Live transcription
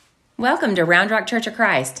Welcome to Round Rock Church of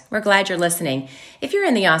Christ. We're glad you're listening. If you're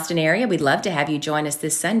in the Austin area, we'd love to have you join us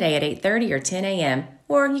this Sunday at 8:30 or 10 a.m.,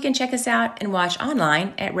 or you can check us out and watch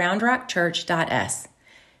online at roundrockchurch.us.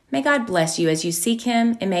 May God bless you as you seek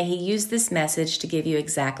Him, and may He use this message to give you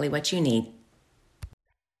exactly what you need.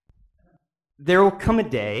 There will come a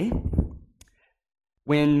day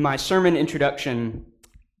when my sermon introduction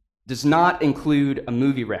does not include a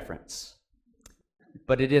movie reference,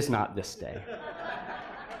 but it is not this day.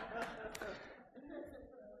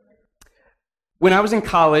 When I was in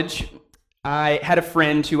college, I had a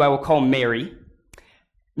friend who I will call Mary.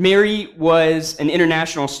 Mary was an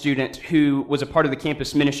international student who was a part of the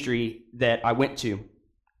campus ministry that I went to.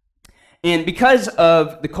 And because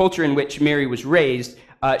of the culture in which Mary was raised,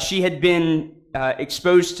 she had been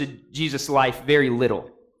exposed to Jesus' life very little.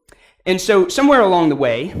 And so somewhere along the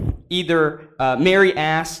way, either Mary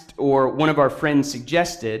asked or one of our friends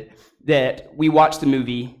suggested that we watch the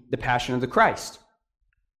movie The Passion of the Christ.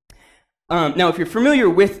 Now, if you're familiar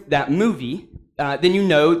with that movie, then you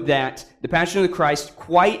know that The Passion of the Christ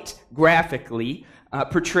quite graphically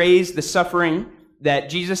portrays the suffering that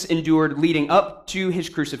Jesus endured leading up to his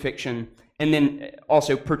crucifixion, and then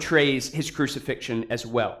also portrays his crucifixion as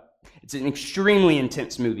well. It's an extremely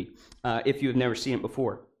intense movie, if you have never seen it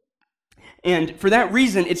before. And for that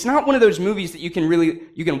reason, it's not one of those movies that you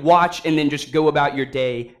can watch and then just go about your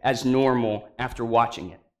day as normal after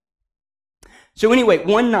watching it. So anyway,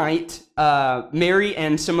 one night, Mary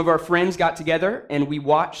and some of our friends got together and we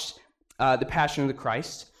watched The Passion of the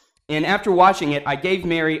Christ. And after watching it, I gave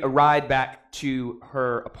Mary a ride back to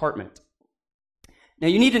her apartment. Now,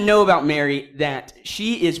 you need to know about Mary that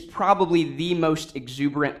she is probably the most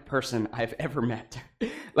exuberant person I've ever met.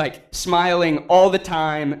 Like, smiling all the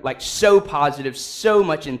time, like so positive, so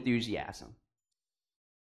much enthusiasm.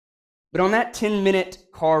 But on that 10-minute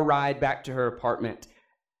car ride back to her apartment,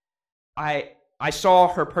 I saw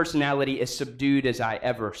her personality as subdued as I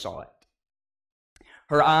ever saw it.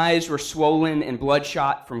 Her eyes were swollen and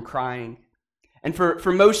bloodshot from crying. And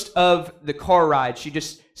for most of the car ride, she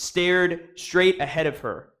just stared straight ahead of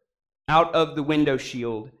her, out of the window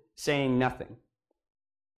shield, saying nothing.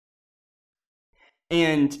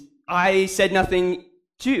 And I said nothing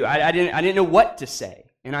too. I didn't know what to say.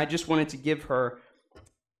 And I just wanted to give her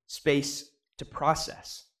space to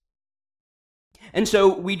process. And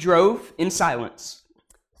so we drove in silence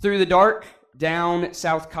through the dark, down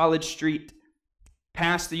South College Street,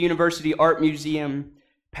 past the University Art Museum,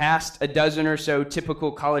 past a dozen or so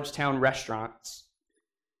typical college town restaurants,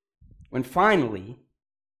 when finally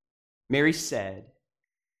Mary said,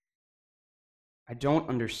 "I don't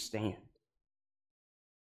understand.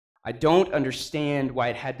 I don't understand why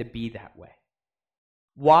it had to be that way.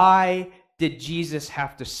 Why did Jesus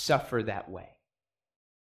have to suffer that way?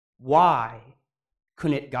 Why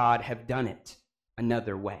couldn't God have done it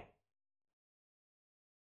another way?"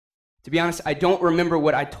 To be honest, I don't remember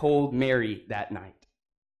what I told Mary that night,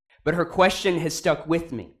 but her question has stuck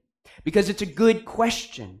with me because it's a good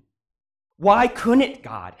question. Why couldn't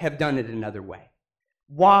God have done it another way?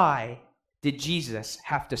 Why did Jesus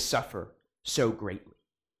have to suffer so greatly?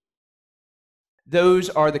 Those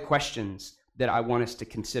are the questions that I want us to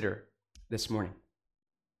consider this morning.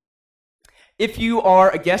 If you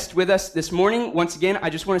are a guest with us this morning, once again,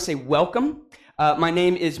 I just want to say welcome. My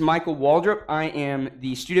name is Michael Waldrop. I am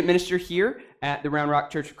the student minister here at the Round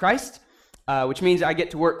Rock Church of Christ, which means I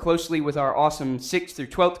get to work closely with our awesome 6th through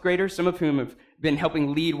 12th graders, some of whom have been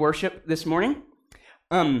helping lead worship this morning.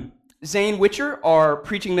 Zane Witcher, our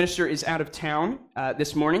preaching minister, is out of town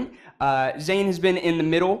this morning. Zane has been in the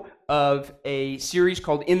middle of a series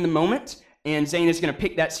called In the Moment, and Zane is going to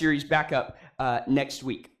pick that series back up next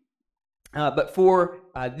week. But for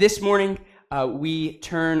this morning, we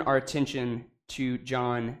turn our attention to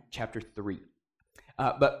John chapter 3.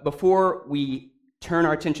 But before we turn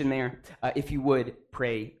our attention there, if you would,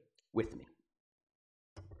 pray with me.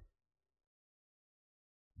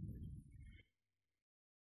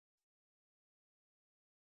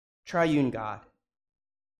 Triune God,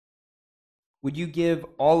 would you give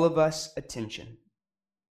all of us attention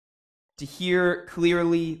to hear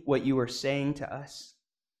clearly what you are saying to us?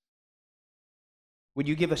 Would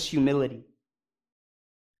you give us humility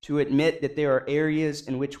to admit that there are areas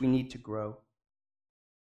in which we need to grow?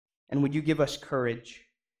 And would you give us courage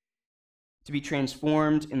to be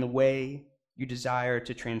transformed in the way you desire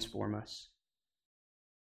to transform us?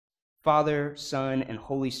 Father, Son, and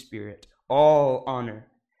Holy Spirit, all honor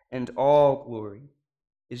and all glory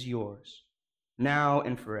is yours, now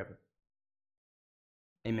and forever.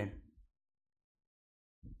 Amen.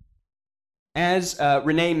 As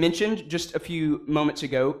Renee mentioned just a few moments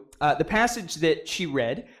ago, the passage that she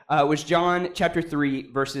read was John chapter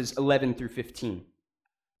 3, verses 11 through 15.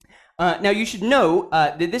 Now, you should know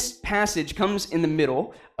that this passage comes in the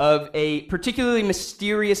middle of a particularly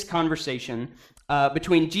mysterious conversation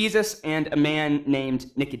between Jesus and a man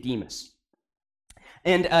named Nicodemus.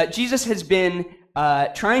 And Jesus has been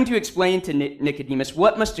trying to explain to Nicodemus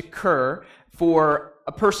what must occur for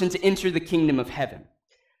a person to enter the kingdom of heaven.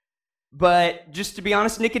 But just to be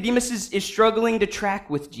honest, Nicodemus is struggling to track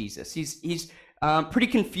with Jesus. He's pretty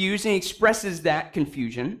confused, and he expresses that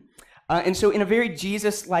confusion. And so in a very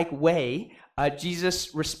Jesus-like way,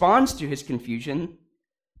 Jesus responds to his confusion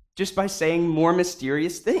just by saying more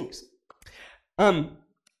mysterious things. And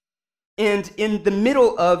in the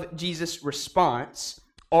middle of Jesus' response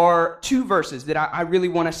are two verses that I really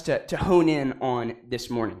want us to hone in on this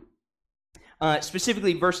morning.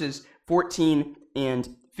 Specifically verses 14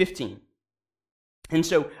 and 15. And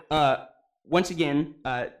so, once again,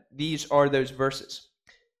 these are those verses.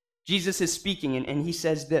 Jesus is speaking, and he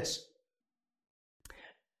says this: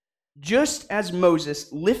 "Just as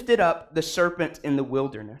Moses lifted up the serpent in the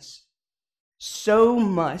wilderness, so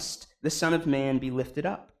must the Son of Man be lifted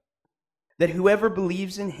up, that whoever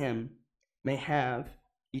believes in him may have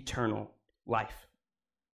eternal life."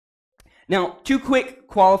 Now, two quick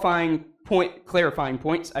clarifying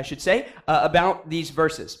points, I should say, about these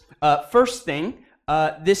verses. First thing,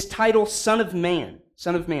 this title, Son of Man.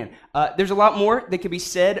 There's a lot more that could be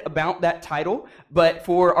said about that title, but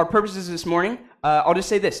for our purposes this morning, I'll just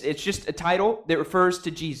say this: it's just a title that refers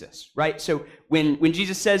to Jesus, right? So when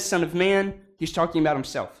Jesus says Son of Man, he's talking about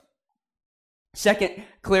himself. Second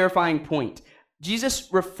clarifying point: Jesus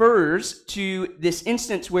refers to this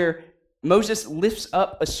instance where Moses lifts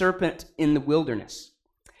up a serpent in the wilderness.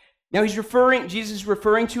 Now Jesus is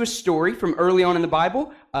referring to a story from early on in the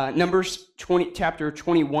Bible, Numbers chapter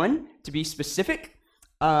 21 to be specific.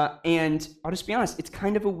 And I'll just be honest, it's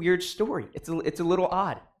kind of a weird story. It's a little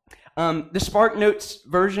odd. The Spark Notes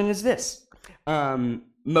version is this: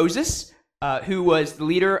 Moses, who was the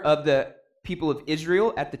leader of the people of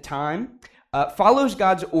Israel at the time, follows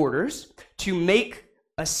God's orders to make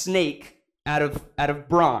a snake out of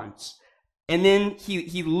bronze, and then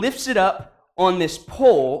he lifts it up on this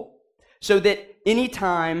pole so that any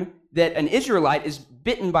time that an Israelite is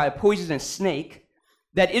bitten by a poisonous snake,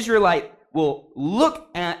 that Israelite will look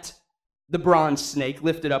at the bronze snake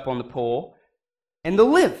lifted up on the pole, and they'll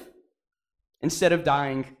live instead of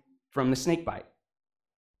dying from the snake bite.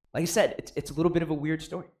 Like I said, it's a little bit of a weird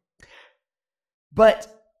story. But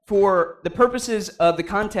for the purposes of the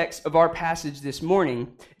context of our passage this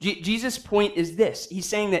morning, Jesus' point is this. He's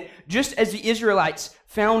saying that just as the Israelites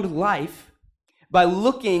found life by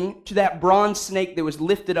looking to that bronze snake that was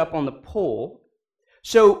lifted up on the pole,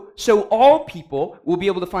 so all people will be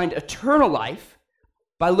able to find eternal life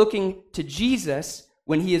by looking to Jesus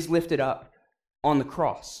when he is lifted up on the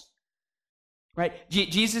cross. Right?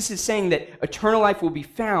 Jesus is saying that eternal life will be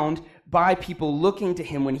found by people looking to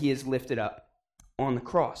him when he is lifted up on the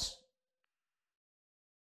cross.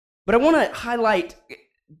 But I want to highlight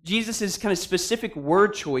Jesus' kind of specific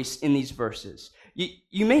word choice in these verses.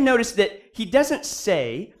 You may notice that he doesn't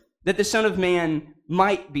say that the Son of Man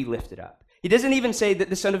might be lifted up. He doesn't even say that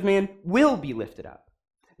the Son of Man will be lifted up.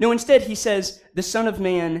 No, instead he says the Son of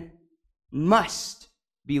Man must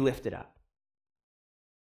be lifted up.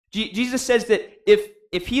 Jesus says that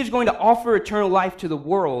if he is going to offer eternal life to the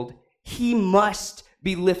world, he must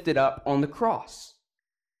be lifted up on the cross.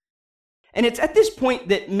 And it's at this point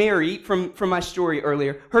that Mary, from my story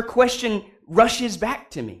earlier, her question rushes back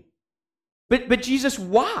to me. But Jesus,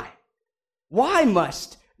 why? Why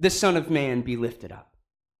must the Son of Man be lifted up?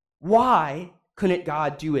 Why couldn't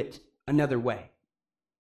God do it another way?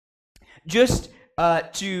 Just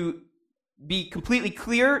to be completely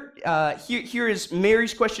clear, here is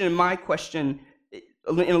Mary's question and my question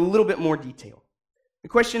in a little bit more detail. The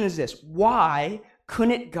question is this: why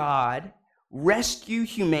couldn't God rescue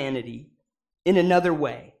humanity in another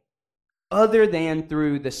way other than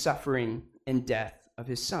through the suffering and death of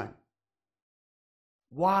his Son?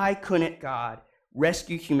 Why couldn't God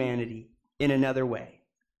rescue humanity in another way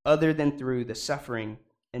other than through the suffering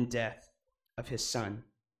and death of his Son?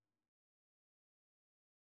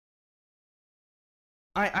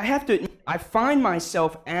 I have to admit, I find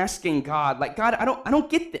myself asking God, like, God, I don't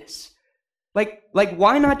get this. Like,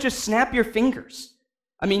 why not just snap your fingers?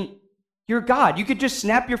 I mean, you're God. You could just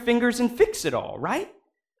snap your fingers and fix it all, right?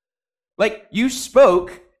 Like, you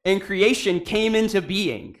spoke and creation came into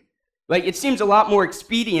being. Like, it seems a lot more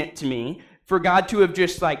expedient to me for God to have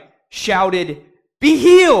just, shouted, "Be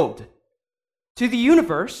healed!" to the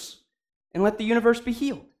universe and let the universe be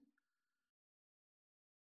healed.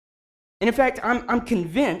 And in fact, I'm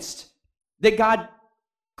convinced that God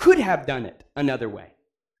could have done it another way.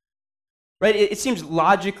 Right? It seems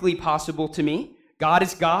logically possible to me. God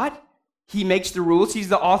is God. He makes the rules. He's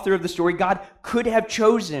the author of the story. God could have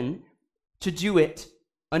chosen to do it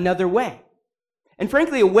another way. And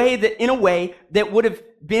frankly, in a way that would have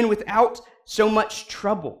been without so much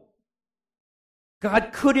trouble.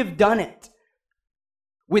 God could have done it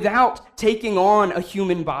without taking on a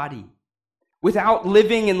human body, without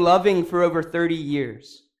living and loving for over 30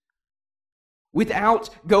 years, without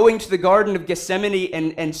going to the Garden of Gethsemane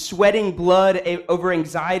and sweating blood over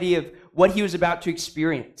anxiety of what he was about to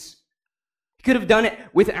experience. He could have done it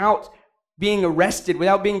without being arrested,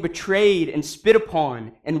 without being betrayed and spit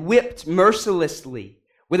upon and whipped mercilessly,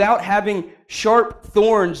 without having sharp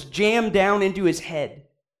thorns jammed down into his head,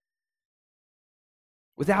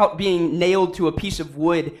 without being nailed to a piece of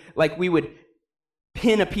wood like we would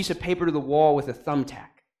pin a piece of paper to the wall with a thumbtack.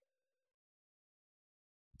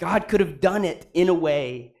 God could have done it in a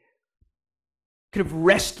way, could have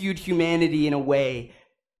rescued humanity in a way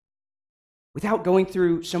without going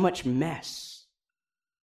through so much mess.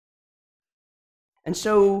 And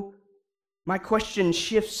so my question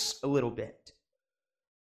shifts a little bit.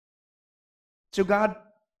 So God,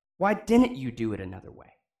 why didn't you do it another way?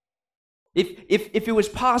 If it was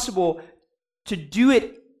possible to do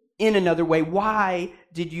it in another way, why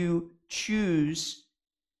did you choose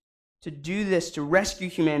to do this, to rescue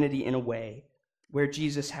humanity in a way where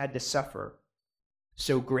Jesus had to suffer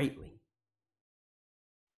so greatly?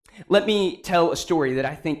 Let me tell a story that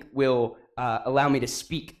I think will allow me to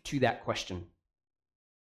speak to that question.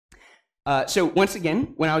 So once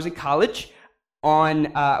again, when I was in college,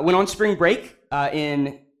 I went on spring break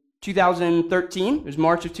in 2013. It was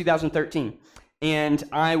March of 2013. And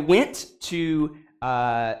I went to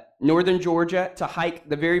northern Georgia to hike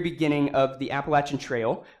the very beginning of the Appalachian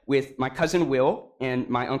Trail with my cousin Will and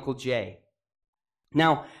my uncle Jay.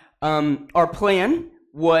 Now, our plan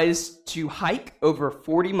was to hike over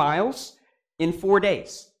 40 miles in 4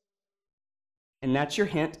 days. And that's your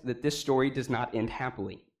hint that this story does not end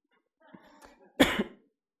happily.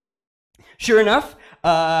 Sure enough,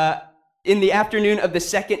 in the afternoon of the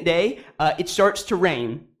second day, it starts to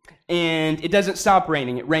rain, and it doesn't stop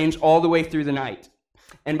raining. It rains all the way through the night.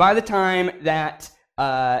 And by the time that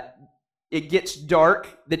it gets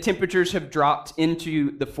dark, the temperatures have dropped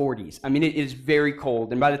into the 40s. I mean, it is very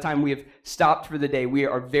cold, and by the time we have stopped for the day, we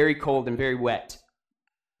are very cold and very wet.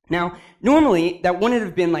 Now, normally, that wouldn't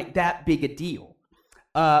have been like that big a deal.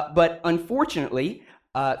 But unfortunately,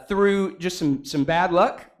 through just some bad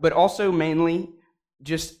luck, but also mainly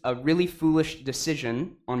just a really foolish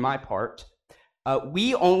decision on my part,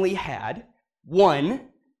 we only had one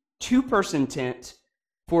 2-person tent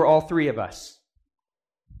for all 3 of us.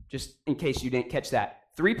 Just in case you didn't catch that.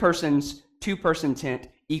 3 persons, 2-person tent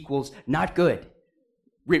equals not good.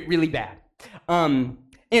 Really bad. And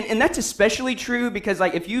that's especially true because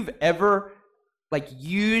like if you've ever like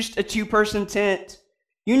used a 2-person tent,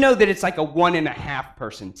 you know that it's like a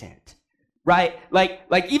 1.5-person tent, right? Like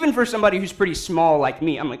even for somebody who's pretty small like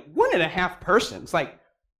me, I'm like 1.5 persons, like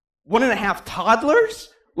 1.5 toddlers?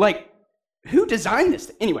 Like who designed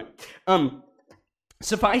this? Anyway,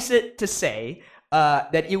 suffice it to say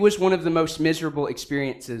that it was one of the most miserable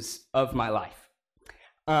experiences of my life.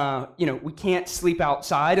 We can't sleep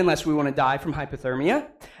outside unless we want to die from hypothermia.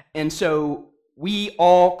 And so we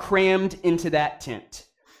all crammed into that tent.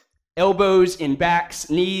 Elbows in backs,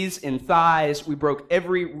 knees in thighs. We broke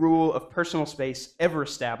every rule of personal space ever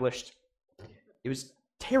established. It was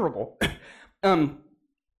terrible. And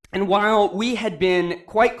while we had been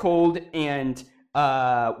quite cold and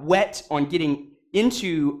wet on getting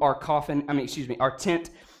into our our tent,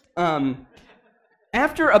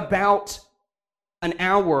 after about an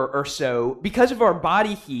hour or so, because of our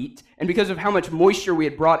body heat and because of how much moisture we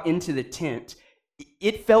had brought into the tent,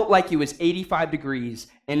 it felt like it was 85 degrees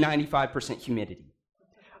and 95% humidity.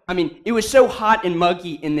 I mean, it was so hot and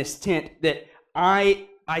muggy in this tent that I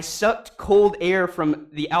sucked cold air from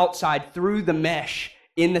the outside through the mesh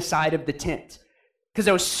in the side of the tent because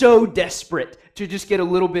I was so desperate to just get a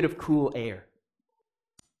little bit of cool air.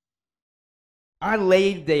 I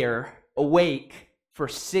laid there awake for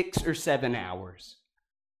 6 or 7 hours,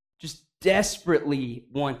 just desperately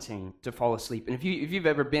wanting to fall asleep. And if you've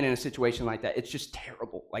ever been in a situation like that, it's just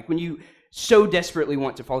terrible. Like when you so desperately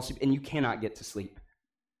want to fall asleep and you cannot get to sleep.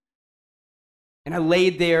 And I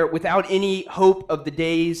laid there without any hope of the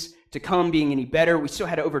days to come being any better. We still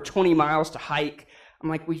had over 20 miles to hike. I'm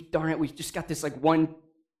like, we just got this like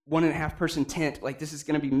 1.5 person tent. Like this is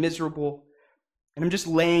going to be miserable. And I'm just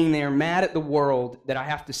laying there mad at the world that I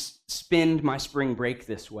have to spend my spring break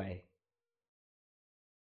this way.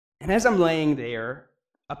 And as I'm laying there,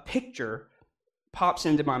 a picture pops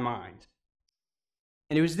into my mind.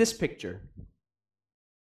 And it was this picture.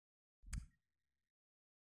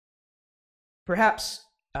 Perhaps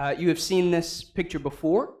you have seen this picture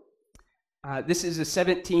before. This is a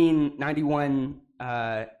 1791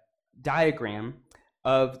 diagram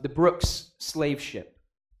of the Brooks slave ship.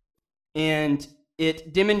 And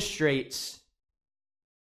it demonstrates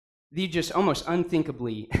the just almost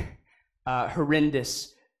unthinkably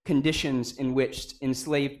horrendous conditions in which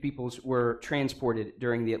enslaved peoples were transported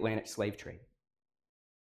during the Atlantic slave trade.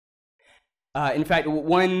 In fact,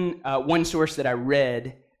 one source that I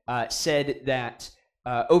read said that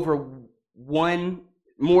more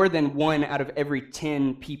than 1 out of every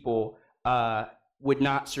 10 people would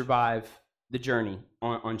not survive the journey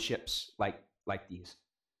on ships like these.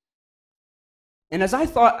 And as I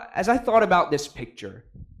thought about this picture,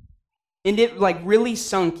 and it really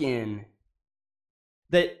sunk in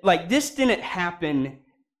that this didn't happen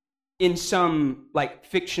in some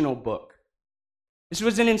fictional book. This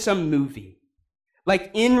wasn't in some movie.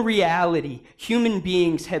 In reality, human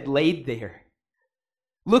beings had laid there,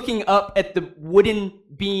 looking up at the wooden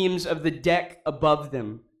beams of the deck above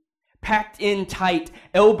them, packed in tight,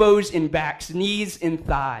 elbows in backs, knees in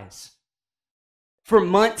thighs, for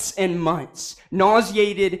months and months,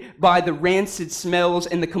 nauseated by the rancid smells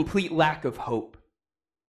and the complete lack of hope.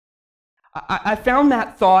 I found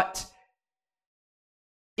that thought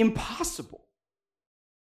impossible.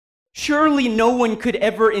 Surely no one could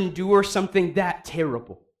ever endure something that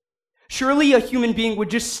terrible. Surely a human being would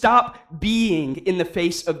just stop being in the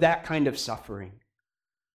face of that kind of suffering.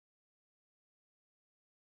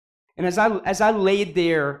 And as I laid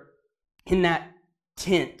there in that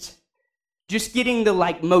tent, just getting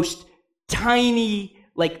the most tiny,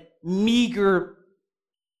 meager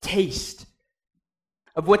taste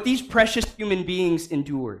of what these precious human beings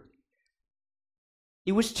endured,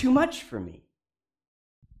 it was too much for me.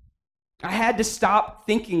 I had to stop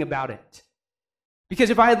thinking about it. Because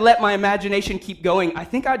if I had let my imagination keep going, I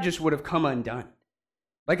think I just would have come undone.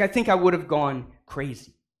 I think I would have gone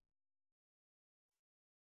crazy.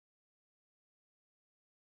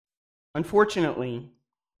 Unfortunately,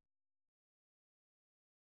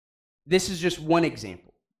 this is just one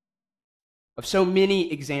example of so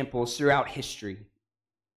many examples throughout history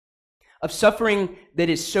of suffering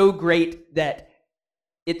that is so great that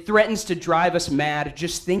it threatens to drive us mad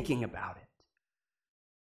just thinking about it.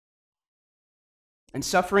 And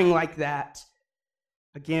suffering like that,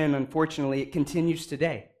 again, unfortunately, it continues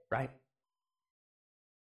today, right?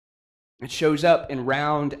 It shows up in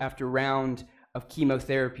round after round of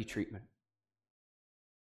chemotherapy treatment.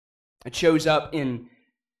 It shows up in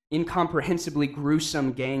incomprehensibly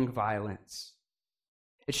gruesome gang violence.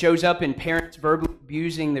 It shows up in parents verbally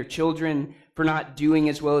abusing their children for not doing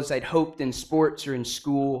as well as they'd hoped in sports or in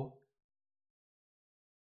school.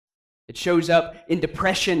 It shows up in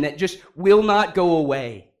depression that just will not go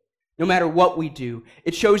away, no matter what we do.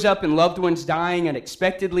 It shows up in loved ones dying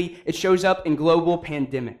unexpectedly. It shows up in global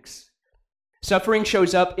pandemics. Suffering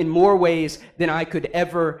shows up in more ways than I could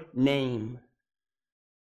ever name.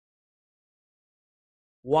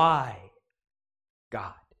 Why,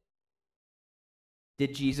 God,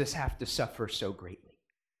 did Jesus have to suffer so greatly?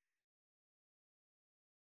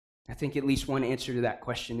 I think at least one answer to that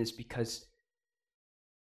question is because,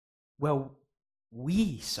 well,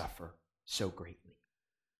 we suffer so greatly.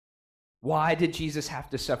 Why did Jesus have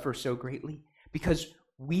to suffer so greatly? Because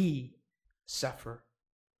we suffer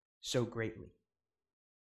so greatly.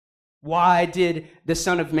 Why did the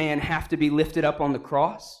Son of Man have to be lifted up on the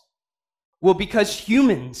cross? Well, because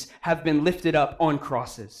humans have been lifted up on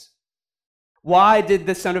crosses. Why did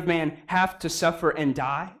the Son of Man have to suffer and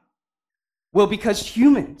die? Well, because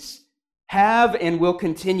humans have and will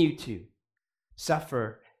continue to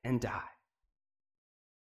suffer and die.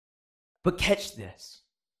 But catch this.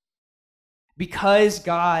 Because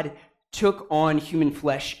God took on human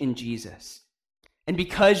flesh in Jesus, and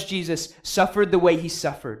because Jesus suffered the way he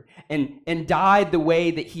suffered and died the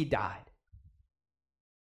way that he died,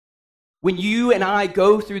 when you and I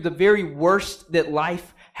go through the very worst that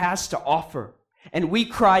life has to offer, and we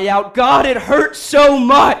cry out, God, it hurts so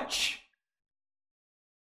much,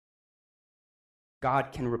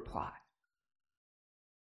 God can reply,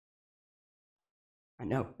 I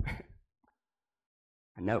know.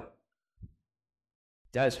 I know.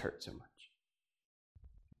 It does hurt so much.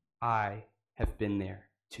 I have been there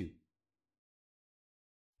too.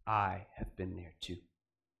 I have been there too.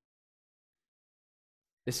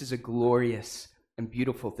 This is a glorious and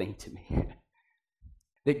beautiful thing to me.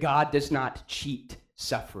 That God does not cheat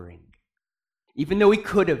suffering. Even though he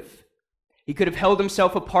could have. He could have held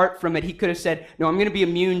himself apart from it. He could have said, no, I'm going to be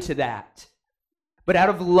immune to that. But out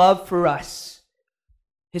of love for us,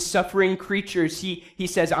 his suffering creatures, he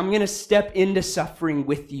says, I'm going to step into suffering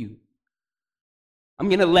with you. I'm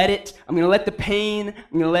going to let the pain,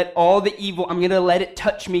 I'm going to let all the evil, I'm going to let it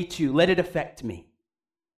touch me too. Let it affect me.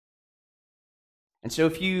 And so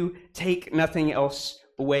if you take nothing else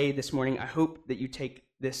away this morning, I hope that you take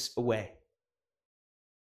this away.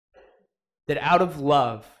 That out of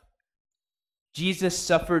love, Jesus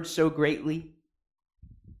suffered so greatly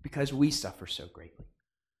because we suffer so greatly.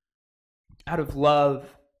 Out of love,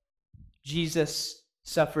 Jesus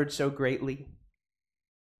suffered so greatly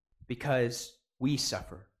because we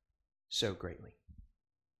suffer so greatly.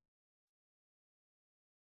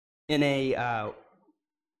 In a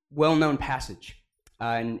well-known passage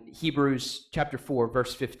in Hebrews chapter 4,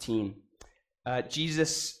 verse 15,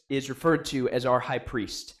 Jesus is referred to as our high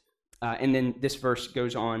priest. And then this verse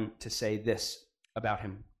goes on to say this about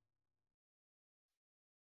him.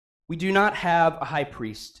 We do not have a high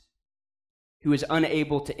priest who is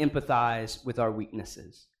unable to empathize with our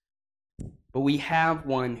weaknesses, but we have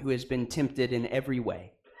one who has been tempted in every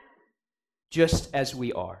way, just as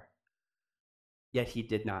we are, yet he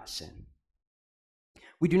did not sin.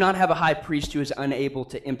 We do not have a high priest who is unable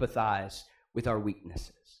to empathize with our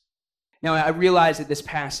weaknesses. Now, I realize that this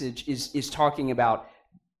passage is talking about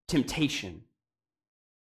temptation,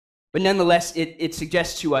 but nonetheless, it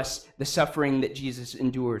suggests to us the suffering that Jesus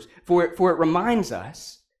endures. For it reminds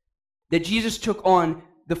us that Jesus took on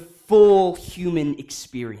the full human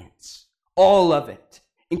experience, all of it,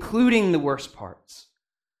 including the worst parts,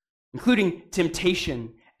 including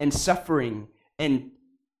temptation and suffering and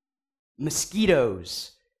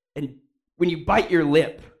mosquitoes and when you bite your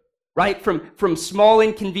lip, right? From small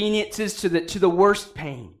inconveniences to the worst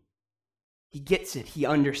pain. He gets it. He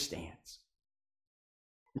understands.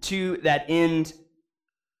 And to that end,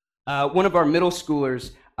 one of our middle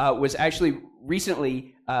schoolers was actually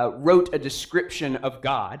recently wrote a description of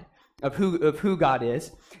God, of who God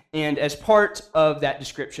is. And as part of that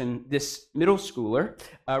description, this middle schooler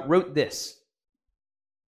wrote this.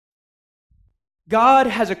 God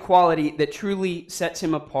has a quality that truly sets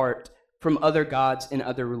him apart from other gods and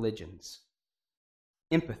other religions.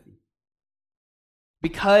 Empathy.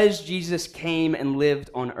 Because Jesus came and lived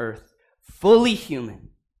on earth, fully human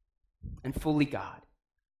and fully God,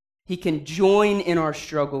 he can join in our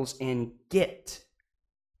struggles and get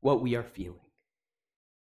what we are feeling.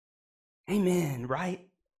 Amen, right?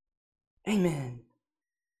 Amen.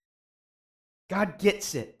 God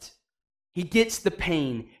gets it. He gets the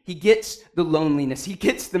pain. He gets the loneliness. He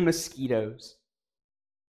gets the mosquitoes.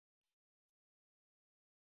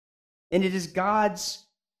 And it is God's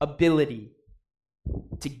ability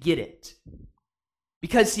to get it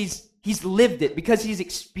because he's lived it, because he's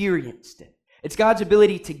experienced it. It's God's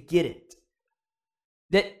ability to get it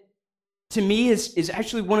that, to me, is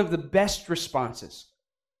actually one of the best responses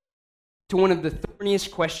to one of the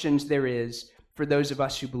thorniest questions there is for those of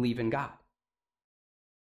us who believe in God.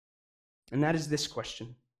 And that is this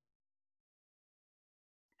question: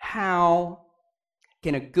 how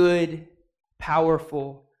can a good,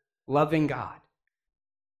 powerful, loving God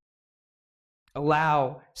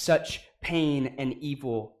allow such pain and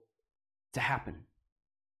evil to happen?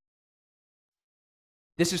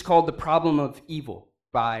 This is called the problem of evil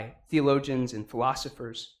by theologians and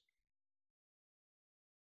philosophers.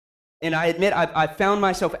 And I admit I've found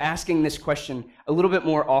myself asking this question a little bit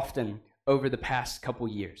more often over the past couple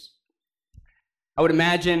years. I would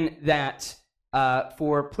imagine that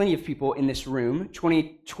for plenty of people in this room,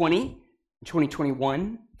 2020 and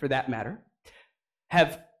 2021, for that matter,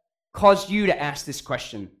 have caused you to ask this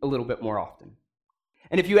question a little bit more often.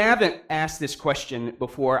 And if you haven't asked this question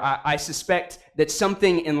before, I suspect that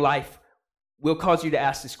something in life will cause you to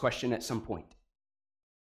ask this question at some point.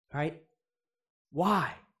 Right?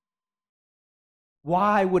 Why?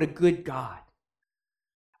 Why would a good God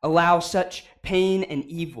allow such pain and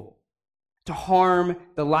evil to harm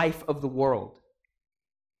the life of the world,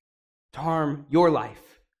 to harm your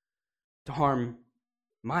life, to harm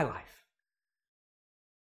my life?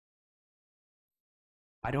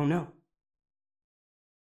 I don't know.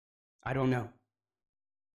 I don't know.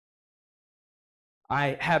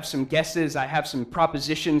 I have some guesses, I have some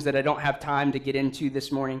propositions that I don't have time to get into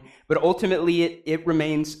this morning, but ultimately it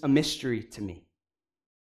remains a mystery to me.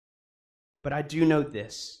 But I do know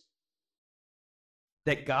this,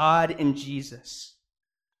 that God in Jesus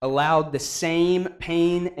allowed the same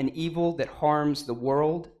pain and evil that harms the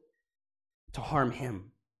world to harm him.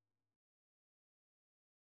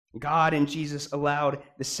 God in Jesus allowed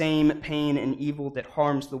the same pain and evil that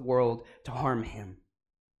harms the world to harm him.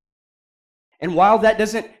 And while that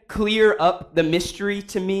doesn't clear up the mystery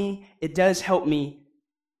to me, it does help me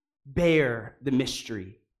bear the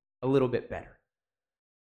mystery a little bit better.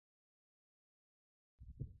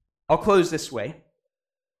 I'll close this way.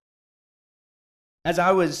 As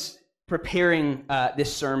I was preparing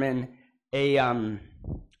this sermon, an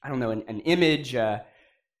image, a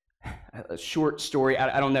short story,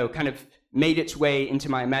 I don't know, kind of made its way into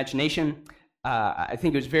my imagination. I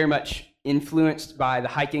think it was very much influenced by the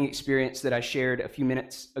hiking experience that I shared a few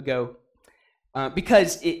minutes ago.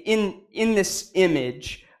 Because in this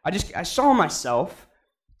image, I saw myself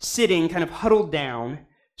sitting kind of huddled down,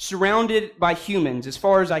 surrounded by humans as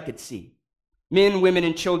far as I could see. Men, women,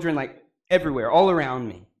 and children, like everywhere, all around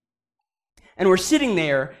me. And we're sitting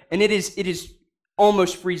there, and it is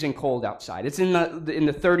almost freezing cold outside. It's in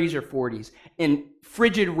the 30s or 40s, and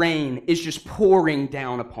frigid rain is just pouring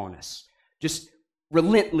down upon us, just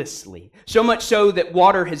relentlessly. So much so that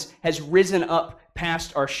water has risen up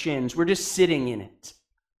past our shins. We're just sitting in it.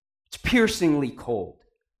 It's piercingly cold.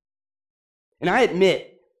 And I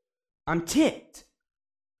admit, I'm ticked.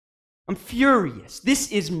 I'm furious.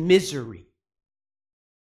 This is misery.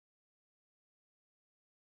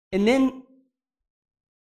 And then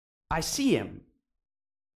I see him.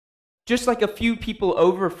 Just like a few people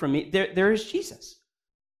over from me, there is Jesus.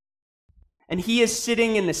 And he is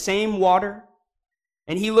sitting in the same water,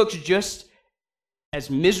 and he looks just as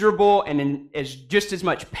miserable and in just as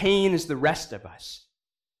much pain as the rest of us.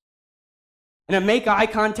 And I make eye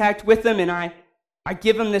contact with him, and I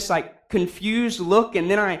give him this like confused look, and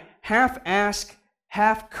then I half ask,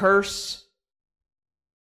 half curse,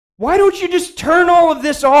 "Why don't you just turn all of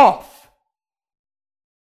this off?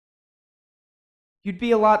 You'd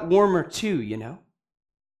be a lot warmer too, you know."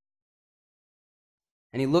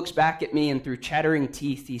 And he looks back at me, and through chattering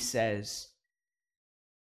teeth, he says,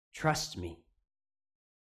 "Trust me.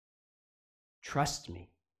 Trust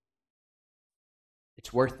me.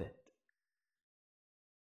 It's worth it."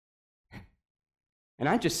 And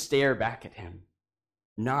I just stare back at him,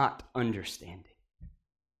 not understanding.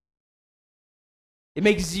 It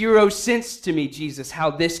makes zero sense to me, Jesus, how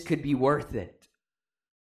this could be worth it.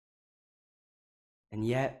 And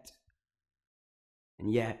yet,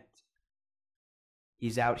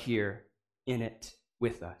 he's out here in it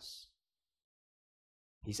with us.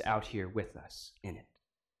 He's out here with us in it.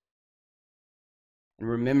 And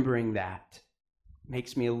remembering that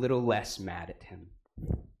makes me a little less mad at him.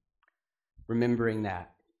 Remembering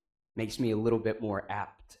that makes me a little bit more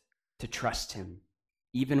apt to trust him,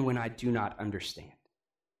 even when I do not understand.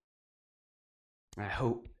 I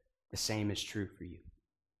hope the same is true for you.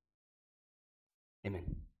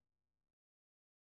 Amen.